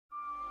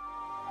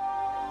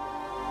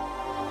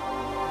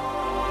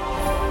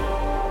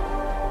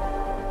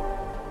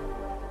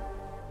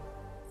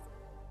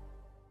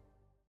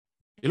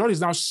The Lord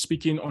is now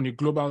speaking on a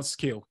global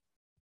scale.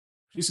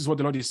 This is what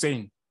the Lord is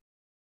saying.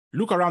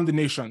 Look around the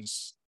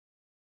nations.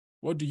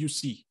 What do you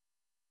see?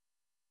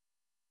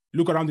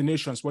 Look around the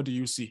nations. What do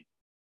you see?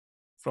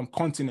 From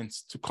continent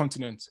to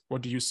continent,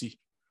 what do you see?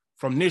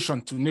 From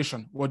nation to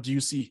nation, what do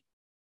you see?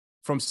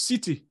 From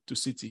city to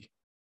city,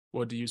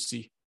 what do you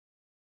see?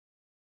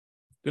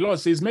 The Lord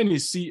says, many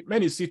see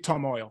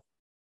turmoil.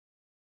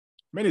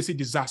 Many see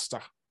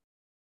disaster.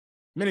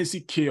 Many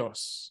see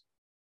chaos.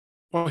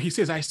 But he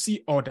says, I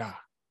see order.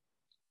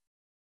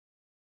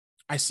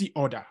 I see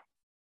order.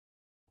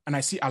 And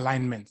I see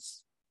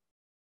alignments.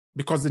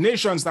 Because the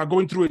nations are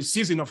going through a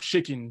season of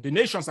shaking. The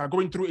nations are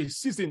going through a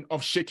season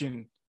of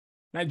shaking.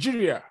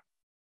 Nigeria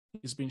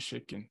is being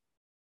shaken.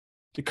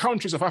 The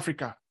countries of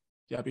Africa,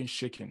 they are being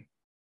shaken.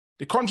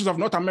 The countries of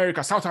North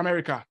America, South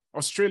America,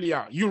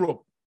 Australia,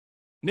 Europe,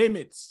 name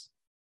it.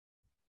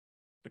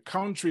 The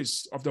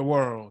countries of the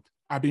world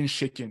are being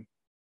shaken.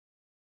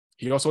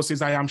 He also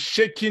says, I am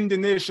shaking the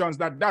nations,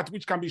 that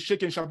which can be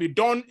shaken shall be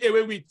done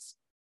away with.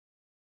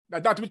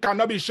 That which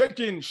cannot be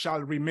shaken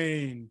shall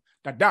remain.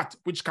 That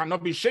which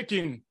cannot be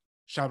shaken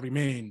shall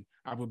remain.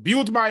 I will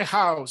build my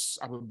house.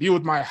 I will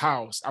build my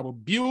house. I will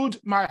build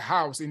my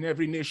house in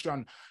every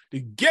nation.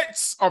 The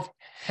gates of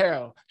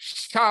hell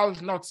shall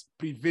not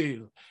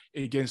prevail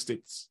against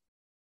it.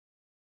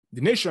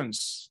 The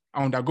nations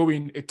are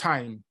undergoing a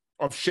time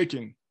of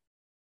shaking.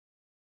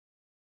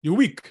 The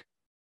weak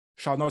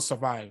shall not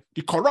survive.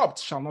 The corrupt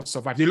shall not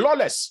survive. The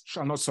lawless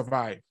shall not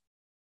survive.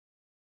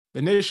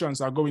 The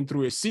nations are going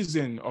through a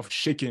season of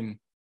shaking.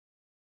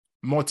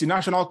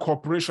 Multinational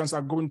corporations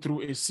are going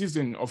through a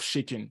season of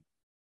shaking.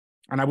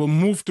 And I will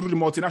move through the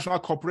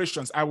multinational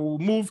corporations. I will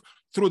move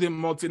through the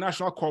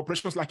multinational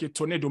corporations like a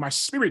tornado. My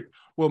spirit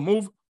will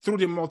move through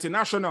the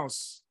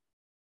multinationals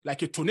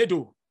like a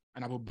tornado.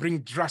 And I will bring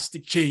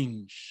drastic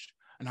change.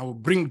 And I will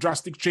bring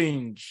drastic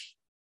change.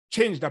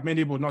 Change that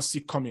many will not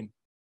see coming.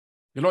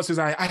 The Lord says,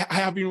 I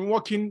have been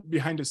working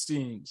behind the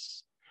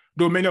scenes.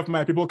 Though many of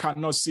my people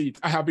cannot see it,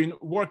 I have been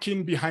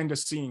working behind the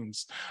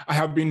scenes. I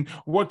have been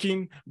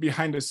working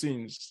behind the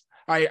scenes.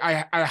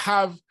 I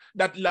have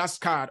that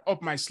last card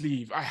up my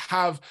sleeve. I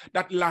have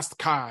that last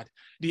card.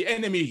 The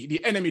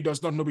enemy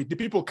does not know it. The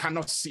people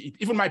cannot see it.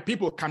 Even my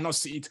people cannot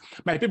see it.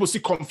 My people see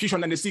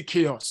confusion and they see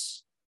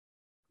chaos.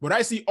 But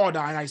I see order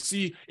and I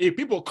see a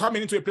people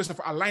coming into a place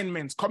of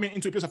alignment,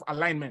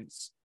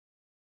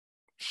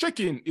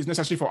 Shaking is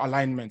necessary for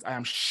alignment. I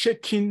am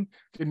shaking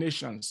the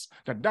nations,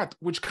 that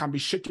which can be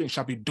shaken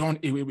shall be done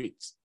away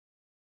with.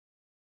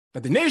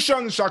 That the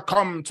nations shall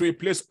come to a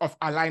place of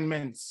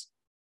alignment,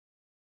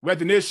 where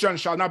the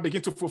nations shall now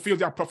begin to fulfill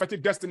their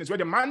prophetic destinies, where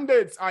the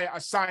mandates I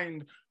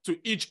assigned to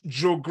each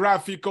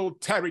geographical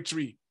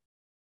territory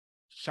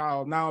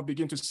shall now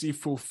begin to see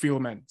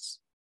fulfillment.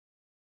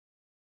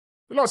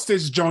 The Lord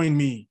says, join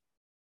me.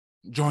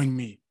 Join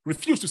me.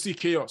 Refuse to see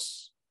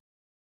chaos.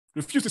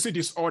 Refuse to see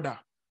disorder.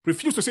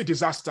 Refuse to see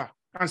disaster.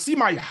 And see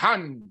my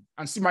hand,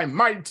 and see my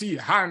mighty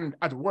hand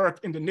at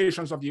work in the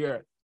nations of the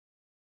earth.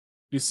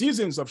 The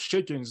seasons of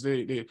shakings,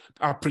 they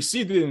are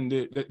preceding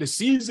the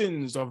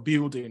seasons of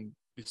building.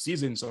 The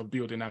seasons of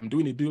building. I'm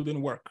doing a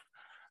building work.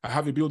 I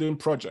have a building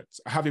project.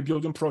 I have a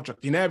building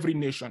project in every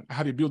nation. I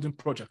have a building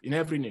project in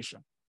every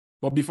nation.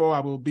 But before I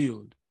will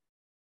build,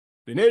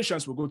 the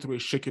nations will go through a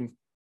shaking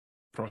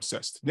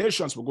process.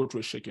 Nations will go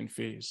through a shaking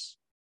phase.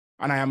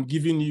 And I am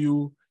giving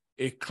you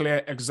a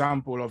clear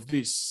example of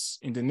this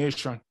in the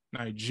nation,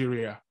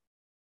 Nigeria.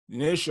 The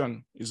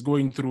nation is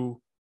going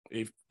through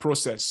a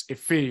process, a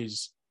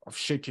phase of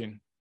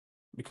shaking,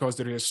 because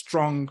there is a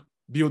strong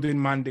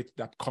building mandate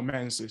that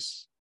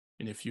commences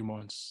in a few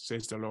months,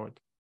 says the Lord.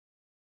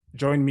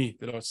 Join me,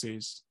 the Lord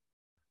says.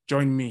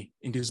 Join me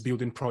in this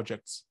building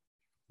project.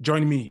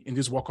 Join me in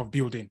this work of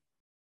building.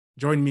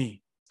 Join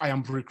me. I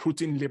am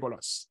recruiting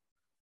laborers.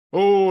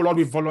 Oh, Lord,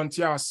 we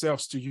volunteer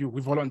ourselves to you.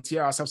 We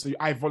volunteer ourselves to you.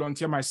 I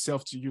volunteer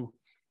myself to you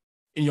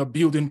in your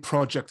building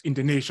project in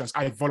the nations.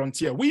 I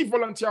volunteer. We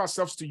volunteer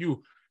ourselves to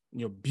you in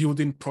your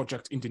building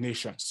project in the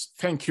nations.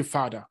 Thank you,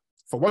 Father,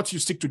 for what you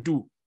seek to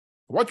do,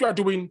 for what you are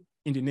doing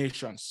in the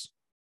nations.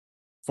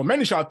 For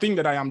many shall think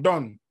that I am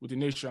done with the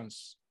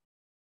nations.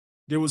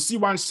 They will see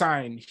one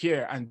sign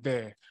here and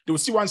there. They will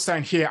see one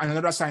sign here and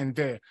another sign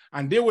there.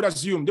 And they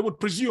would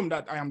presume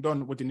that I am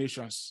done with the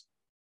nations.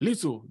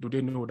 Little do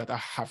they know that I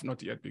have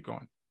not yet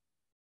begun.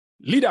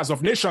 Leaders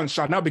of nations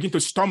shall now begin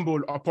to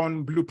stumble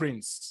upon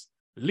blueprints.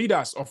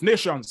 Leaders of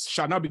nations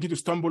shall now begin to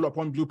stumble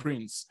upon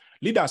blueprints.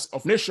 Leaders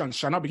of nations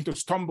shall now begin to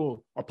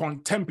stumble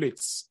upon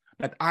templates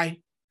that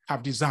I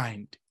have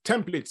designed.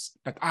 Templates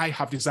that I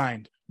have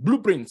designed.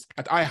 Blueprints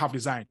that I have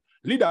designed.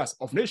 Leaders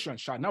of nations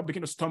shall now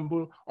begin to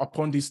stumble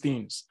upon these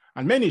things.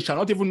 And many shall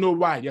not even know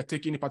why they are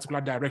taking a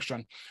particular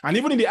direction. And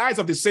even in the eyes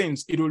of the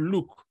saints, it will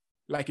look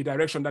like a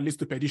direction that leads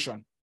to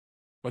perdition.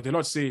 But the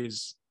Lord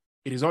says,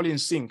 it is all in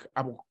sync.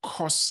 I will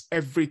cause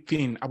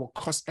everything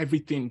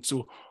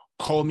to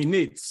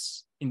culminate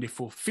in the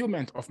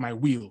fulfillment of my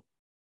will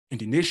in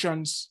the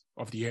nations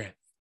of the earth.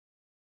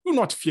 Do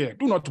not fear.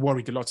 Do not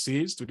worry, the Lord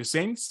says to the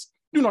saints.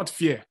 Do not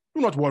fear. Do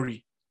not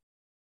worry.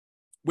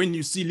 when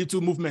you see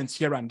little movements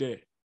here and there,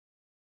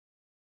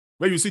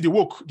 where you see the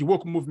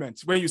woke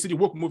movement, where you see the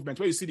woke movement,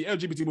 where you see the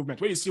LGBT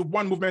movement, where you see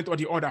one movement or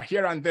the other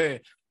here and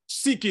there,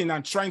 seeking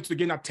and trying to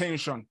gain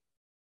attention,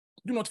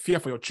 do not fear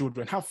for your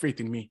children. Have faith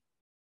in me.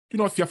 Do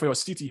not fear for your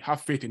city.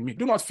 Have faith in me.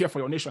 Do not fear for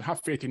your nation.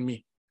 Have faith in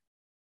me.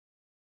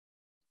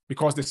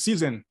 Because the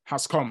season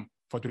has come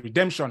for the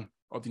redemption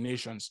of the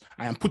nations.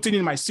 I am putting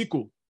in my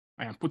sickle.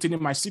 I am putting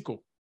in my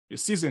sickle. The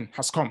season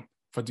has come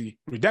for the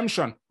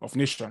redemption of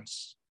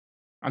nations.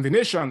 And the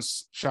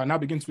nations shall now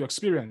begin to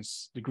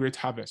experience the great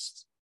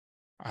harvest.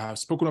 I have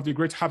spoken of the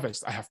great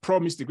harvest. I have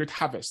promised the great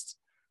harvest.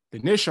 The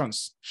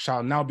nations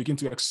shall now begin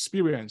to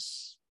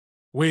experience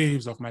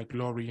waves of my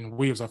glory and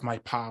waves of my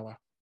power.